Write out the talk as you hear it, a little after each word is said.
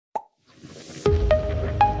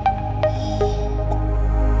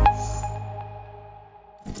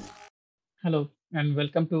Hello, and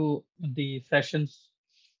welcome to the sessions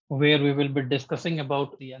where we will be discussing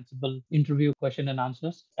about the Ansible interview question and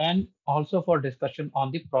answers, and also for discussion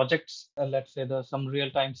on the projects. Let's say the some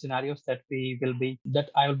real-time scenarios that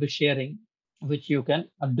I will be sharing, which you can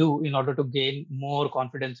do in order to gain more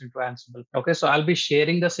confidence into Ansible. Okay, so I'll be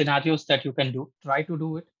sharing the scenarios that you can do. Try to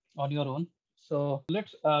do it on your own. So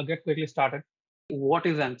let's get quickly started. What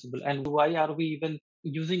is Ansible, and why are we even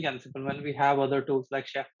using Ansible when we have other tools like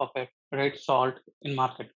Chef Puppet, right, Salt in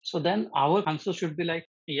market? So then our answer should be like,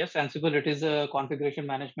 yes, Ansible, it is a configuration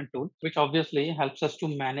management tool, which obviously helps us to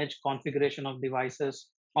manage configuration of devices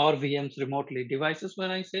or VMs remotely. Devices,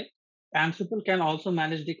 when I say Ansible can also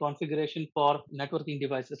manage the configuration for networking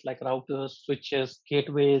devices like routers, switches,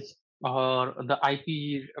 gateways, or the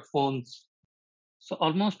IP phones. So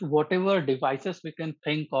almost whatever devices we can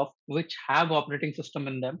think of which have operating system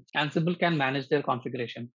in them, Ansible can manage their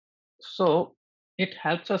configuration. So it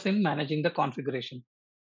helps us in managing the configuration.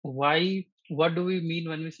 Why? What do we mean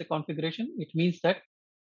when we say configuration? It means that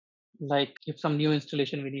like if some new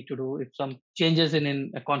installation we need to do, if some changes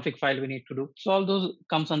in a config file we need to do. So all those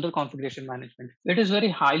comes under configuration management. It is very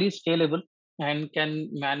highly scalable and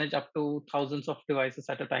can manage up to thousands of devices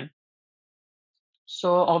at a time.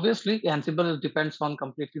 So obviously, Ansible depends on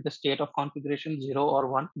completely the state of configuration 0 or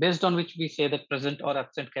 1, based on which we say that present or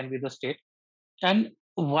absent can be the state. And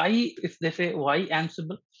why, if they say why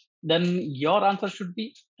Ansible, then your answer should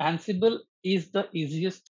be Ansible is the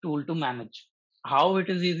easiest tool to manage. How it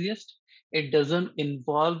is easiest? It doesn't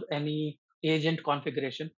involve any agent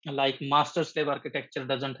configuration like master slave architecture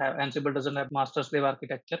doesn't have Ansible doesn't have master slave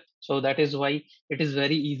architecture. So that is why it is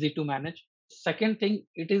very easy to manage. Second thing,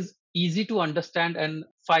 it is easy to understand, and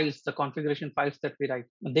files, the configuration files that we write,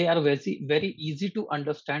 they are very easy to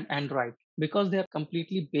understand and write because they are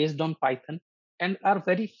completely based on Python and are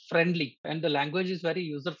very friendly, and the language is very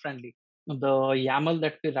user friendly. The YAML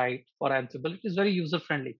that we write for Ansible, it is very user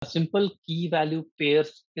friendly. A simple key value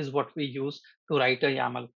pairs is what we use to write a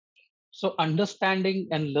YAML. So understanding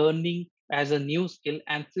and learning as a new skill,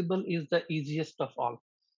 Ansible is the easiest of all.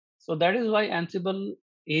 So that is why Ansible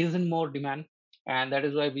is in more demand, and that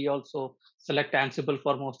is why we also select Ansible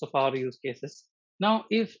for most of our use cases. Now,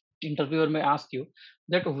 if interviewer may ask you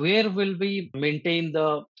that where will we maintain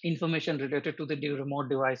the information related to the remote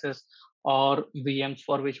devices or VMs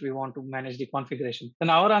for which we want to manage the configuration,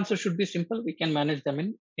 then our answer should be simple. We can manage them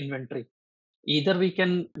in inventory. Either we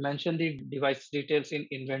can mention the device details in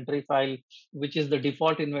inventory file, which is the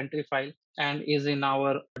default inventory file and is in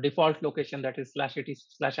our default location, that is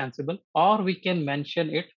 /etc/ansible, or we can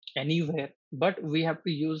mention it anywhere, but we have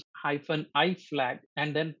to use -i flag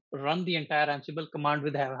and then run the entire Ansible command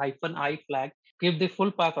with -i flag, give the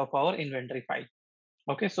full path of our inventory file.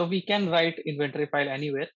 Okay, so we can write inventory file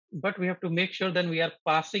anywhere, but we have to make sure then we are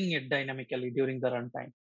passing it dynamically during the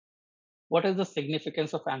runtime. What is the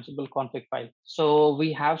significance of Ansible config file? So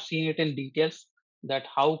we have seen it in details that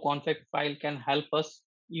how config file can help us.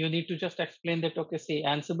 You need to just explain that, okay, see,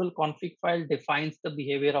 Ansible config file defines the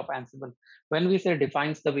behavior of Ansible. When we say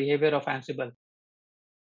defines the behavior of Ansible,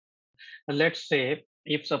 let's say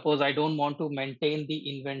if suppose I don't want to maintain the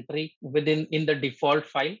inventory within in the default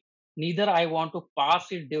file, neither I want to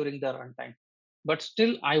pass it during the runtime, but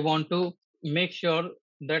still I want to make sure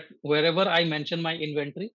that wherever I mention my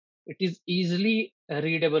inventory, it is easily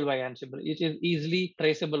readable by Ansible. It is easily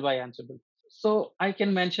traceable by Ansible. So I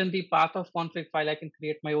can mention the path of config file. I can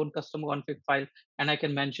create my own custom config file, and I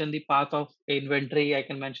can mention the path of inventory. I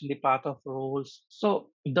can mention the path of roles.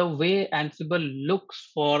 So the way Ansible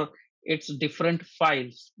looks for its different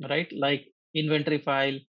files, right? Like inventory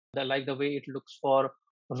file, like the way it looks for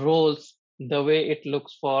roles, the way it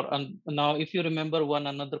looks for. And now, if you remember, one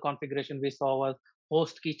another configuration we saw was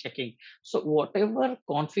host key checking. So whatever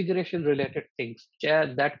configuration related things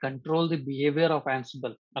that control the behavior of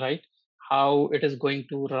Ansible, right? How it is going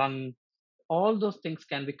to run, all those things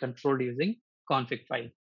can be controlled using config file.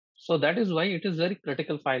 So that is why it is very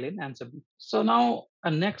critical file in Ansible. So now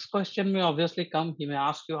a next question may obviously come. He may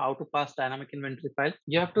ask you how to pass dynamic inventory file.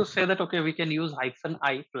 You have to say that, okay, we can use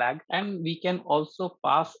 -i flag, and we can also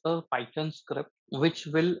pass a Python script which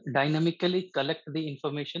will dynamically collect the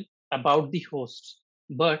information about the hosts.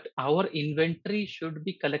 But our inventory should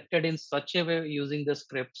be collected in such a way using the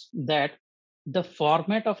scripts that the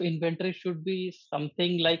format of inventory should be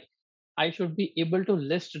something like I should be able to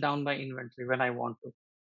list down my inventory when I want to.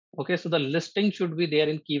 Okay, so the listing should be there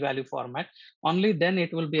in key value format. Only then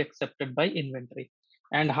it will be accepted by inventory.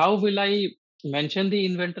 And how will I mention the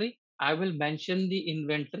inventory? I will mention the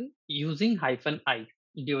inventory using -i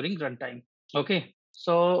during runtime. Okay,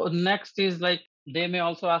 so next is like they may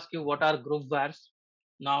also ask you what are group vars.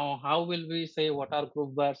 Now, how will we say what are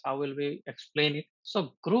group wars? How will we explain it?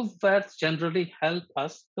 So group wars generally help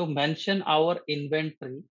us to mention our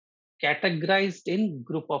inventory categorized in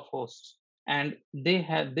group of hosts, and they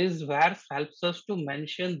have this where helps us to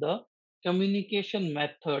mention the communication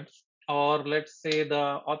methods, or let's say the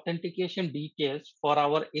authentication details for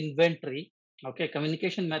our inventory. Okay,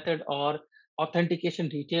 communication method or authentication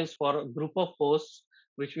details for a group of hosts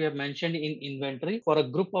which we have mentioned in inventory. For a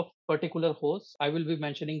group of particular hosts, I will be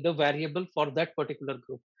mentioning the variable for that particular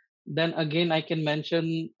group. Then again, I can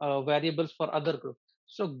mention variables for other group.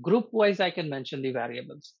 So group wise I can mention the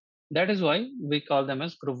variables. That is why we call them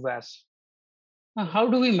as group VAS. Now, how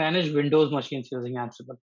do we manage Windows machines using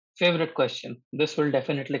Ansible? Favorite question. This will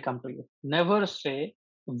definitely come to you. Never say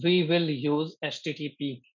we will use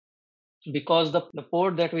HTTP, because the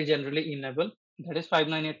port that we generally enable, that is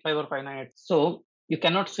 5985 or 598. So you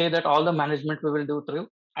cannot say that all the management we will do through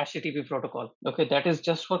HTTP protocol. Okay, that is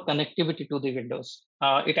just for connectivity to the Windows.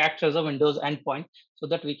 It acts as a Windows endpoint so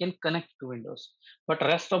that we can connect to Windows. But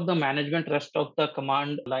rest of the management, rest of the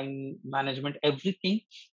command line management, everything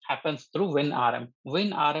happens through WinRM.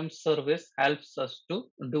 WinRM service helps us to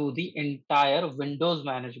do the entire Windows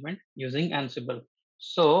management using Ansible.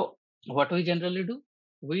 So what we generally do,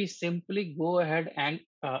 we simply go ahead and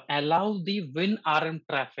allow the WinRM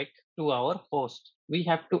traffic to our host. We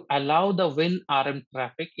have to allow the WinRM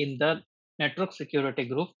traffic in the network security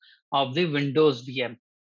group of the Windows VM.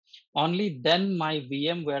 Only then my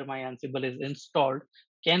VM where my Ansible is installed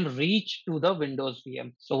can reach to the Windows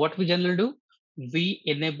VM. So what we generally do, we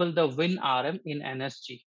enable the WinRM in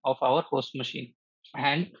NSG of our host machine.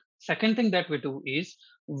 And second thing that we do is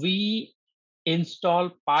we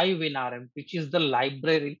install PyWinRM, which is the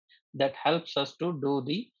library that helps us to do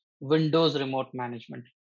the Windows remote management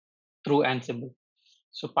through Ansible.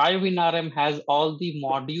 So PyWinRM has all the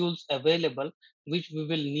modules available which we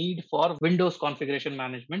will need for Windows configuration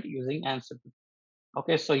management using Ansible.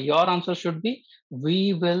 Okay, so your answer should be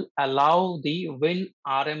we will allow the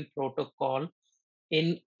WinRM protocol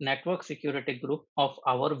in network security group of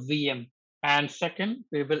our VM. And second,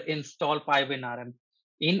 we will install PyWinRM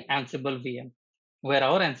in Ansible VM where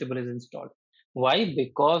our Ansible is installed. Why?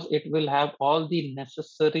 Because it will have all the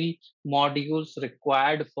necessary modules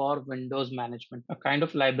required for Windows management, a kind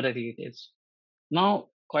of library it is. Now,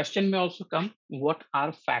 question may also come, what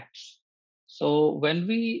are facts? So when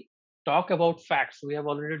we talk about facts, we have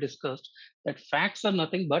already discussed that facts are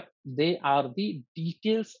nothing but they are the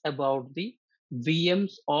details about the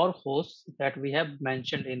VMs or hosts that we have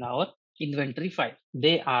mentioned in our inventory file.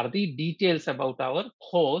 They are the details about our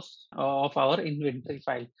hosts of our inventory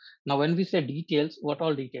file. Now, when we say details, what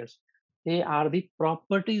all details? They are the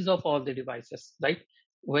properties of all the devices, right?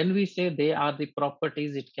 When we say they are the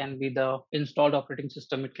properties, it can be the installed operating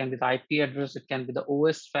system, it can be the IP address, it can be the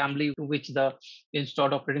OS family to which the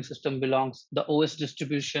installed operating system belongs, the OS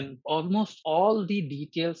distribution, almost all the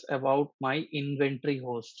details about my inventory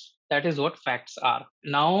hosts. That is what facts are.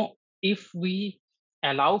 Now, if we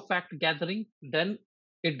allow fact gathering, then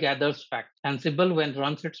it gathers facts. Ansible, when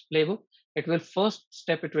runs its playbook, it will first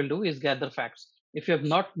step it will do is gather facts. If you have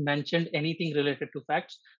not mentioned anything related to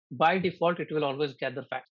facts, by default it will always gather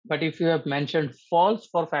facts. But if you have mentioned false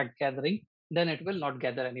for fact gathering, then it will not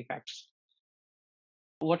gather any facts.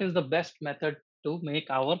 What is the best method to make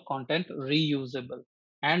our content reusable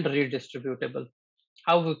and redistributable?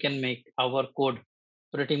 How we can make our code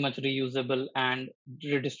pretty much reusable and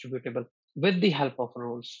redistributable? With the help of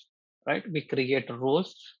roles, right? We create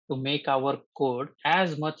roles to make our code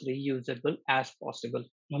as much reusable as possible.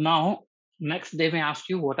 Now, next they may ask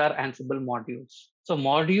you what are Ansible modules. So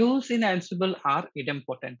modules in Ansible are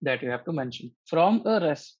idempotent that you have to mention. From a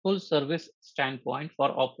RESTful service standpoint, for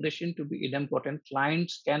operation to be idempotent,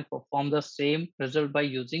 clients can perform the same result by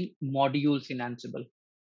using modules in Ansible.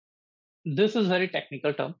 This is very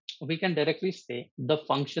technical term. We can directly say the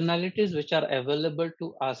functionalities which are available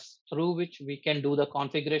to us, through which we can do the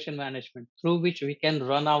configuration management, through which we can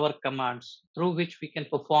run our commands, through which we can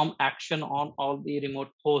perform action on all the remote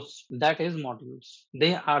hosts. That is modules.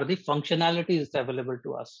 They are the functionalities available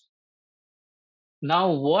to us.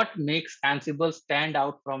 Now, what makes Ansible stand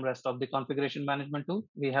out from rest of the configuration management tool?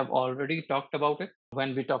 We have already talked about it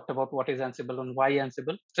when we talked about what is Ansible and why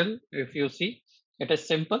Ansible. Still, if you see, it is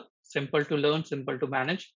simple, simple to learn, simple to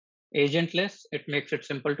manage. Agentless, it makes it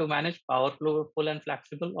simple to manage, powerful and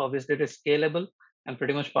flexible. Obviously, it is scalable and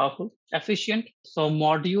pretty much powerful. Efficient. So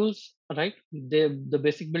modules, right? The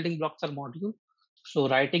basic building blocks are module. So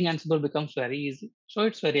writing Ansible becomes very easy. So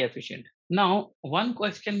it's very efficient. Now, one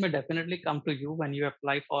question may definitely come to you when you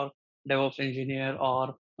apply for DevOps engineer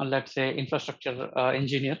or let's say infrastructure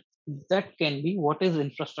engineer. That can be what is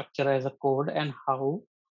infrastructure as a code and how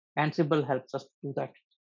Ansible helps us do that.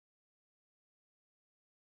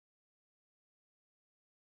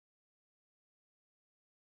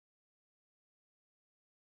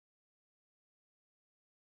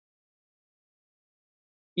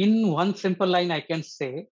 In one simple line, I can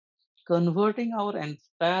say converting our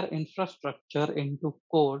entire infrastructure into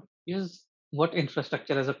code is what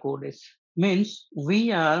infrastructure as a code is. Means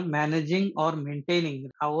we are managing or maintaining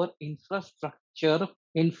our infrastructure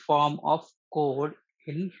in form of code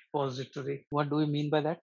in repository. What do we mean by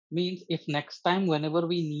that? Means if next time whenever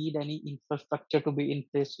we need any infrastructure to be in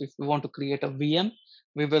place, if we want to create a VM,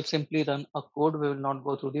 we will simply run a code. We will not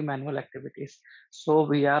go through the manual activities. So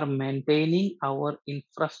we are maintaining our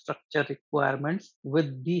infrastructure requirements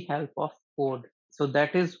with the help of code. So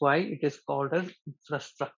that is why it is called as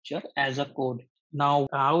infrastructure as a code. Now,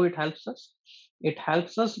 how it helps us? It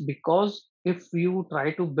helps us because if you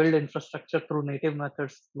try to build infrastructure through native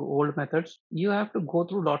methods, through old methods, you have to go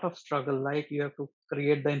through a lot of struggle. Like you have to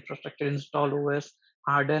create the infrastructure, install OS,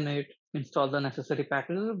 harden it, install the necessary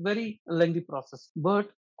packages. It's a very lengthy process. But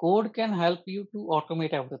code can help you to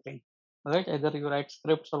automate everything, right? Either you write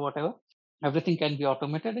scripts or whatever, everything can be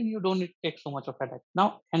automated and you don't need to take so much of headache.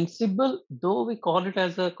 Now, Ansible, though we call it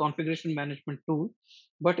as a configuration management tool,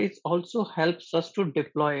 but it also helps us to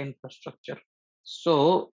deploy infrastructure.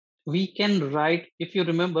 So we can write, if you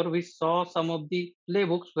remember, we saw some of the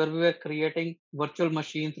playbooks where we were creating virtual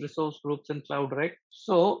machines, resource groups in cloud, right?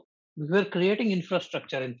 So we were creating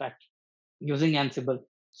infrastructure, in fact, using Ansible.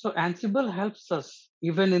 So Ansible helps us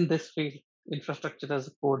even in this field, infrastructure as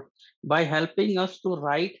a code, by helping us to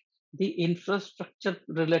write the infrastructure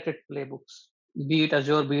related playbooks, be it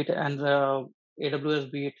Azure, be it and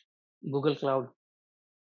AWS, be it Google Cloud.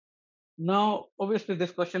 Now, obviously,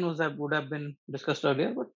 this question would have been discussed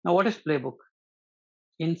earlier, but now what is playbook?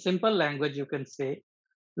 In simple language, you can say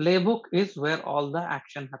playbook is where all the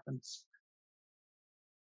action happens.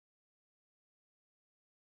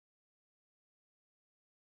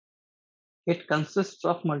 It consists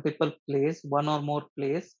of multiple plays, one or more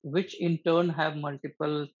plays, which in turn have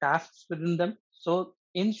multiple tasks within them. So,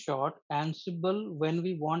 in short, Ansible, when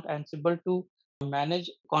we want Ansible to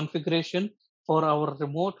manage configuration for our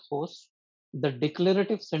remote host, the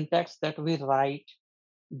declarative syntax that we write,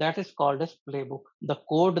 that is called as playbook. The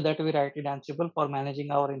code that we write in Ansible for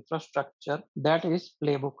managing our infrastructure, that is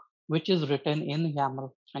playbook, which is written in YAML.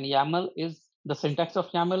 And YAML is the syntax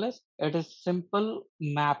of YAML is it is simple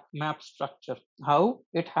map structure. How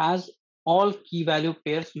it has all key value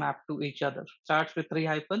pairs mapped to each other. Starts with three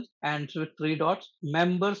hyphens, ends with three dots.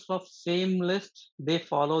 Members of same list, they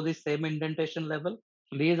follow the same indentation level.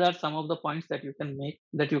 These are some of the points that you can make,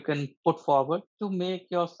 that you can put forward to make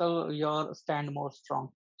your stand more strong.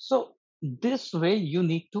 So this way you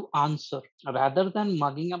need to answer rather than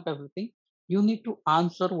mugging up everything. You need to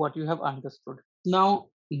answer what you have understood. Now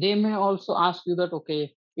they may also ask you that,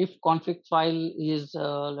 okay, if config file is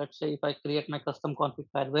let's say if I create my custom config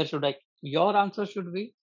file, where should I? Your answer should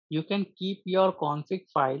be you can keep your config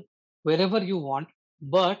file wherever you want,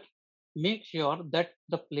 but make sure that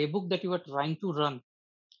the playbook that you are trying to run,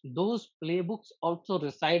 those playbooks also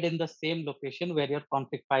reside in the same location where your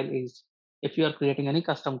config file is, if you are creating any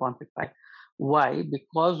custom config file. Why?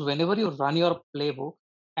 Because whenever you run your playbook,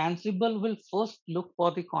 Ansible will first look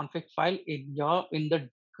for the config file in the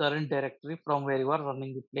current directory from where you are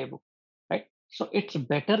running the playbook, right? So it's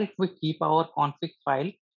better if we keep our config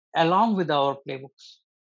file along with our playbooks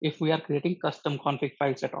if we are creating custom config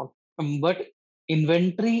files at all. But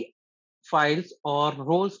inventory files or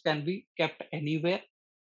roles can be kept anywhere,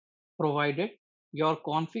 provided your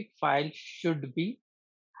config file should be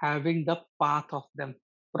having the path of them,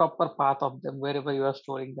 proper path of them, wherever you are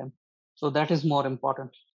storing them. So that is more important.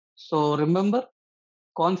 So remember,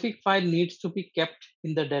 config file needs to be kept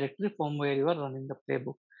in the directory from where you are running the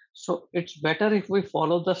playbook. So it's better if we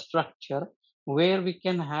follow the structure where we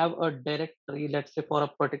can have a directory, let's say for a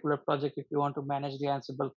particular project, if you want to manage the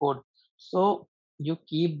Ansible code. So you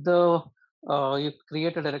keep you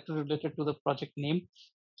create a directory related to the project name,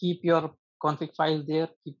 keep your config file there,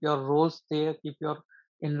 keep your roles there, keep your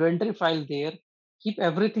inventory file there, keep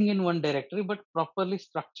everything in one directory, but properly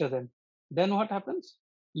structure them. Then what happens?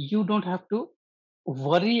 You don't have to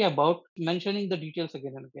worry about mentioning the details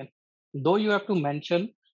again and again. Though you have to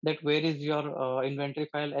mention that where is your inventory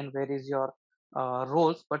file and where is your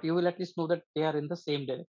roles, but you will at least know that they are in the same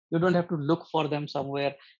directory. You don't have to look for them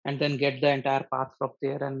somewhere and then get the entire path from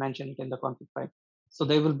there and mention it in the config file. So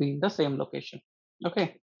they will be in the same location.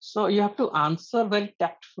 Okay. So you have to answer very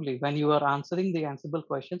tactfully when you are answering the Ansible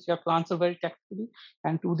questions. You have to answer very tactfully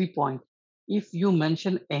and to the point. if you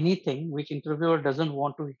mention anything which interviewer doesn't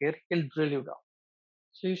want to hear, he can drill you down.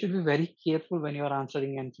 So you should be very careful when you are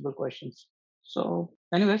answering Ansible questions. So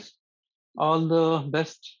anyways, all the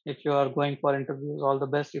best if you are going for interviews, all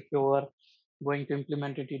the best if you are going to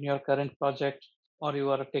implement it in your current project, or you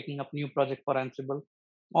are taking up new project for Ansible.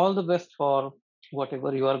 All the best for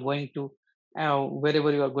whatever you are going to,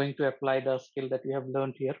 wherever you are going to apply the skill that you have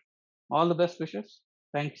learned here. All the best wishes.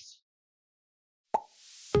 Thanks.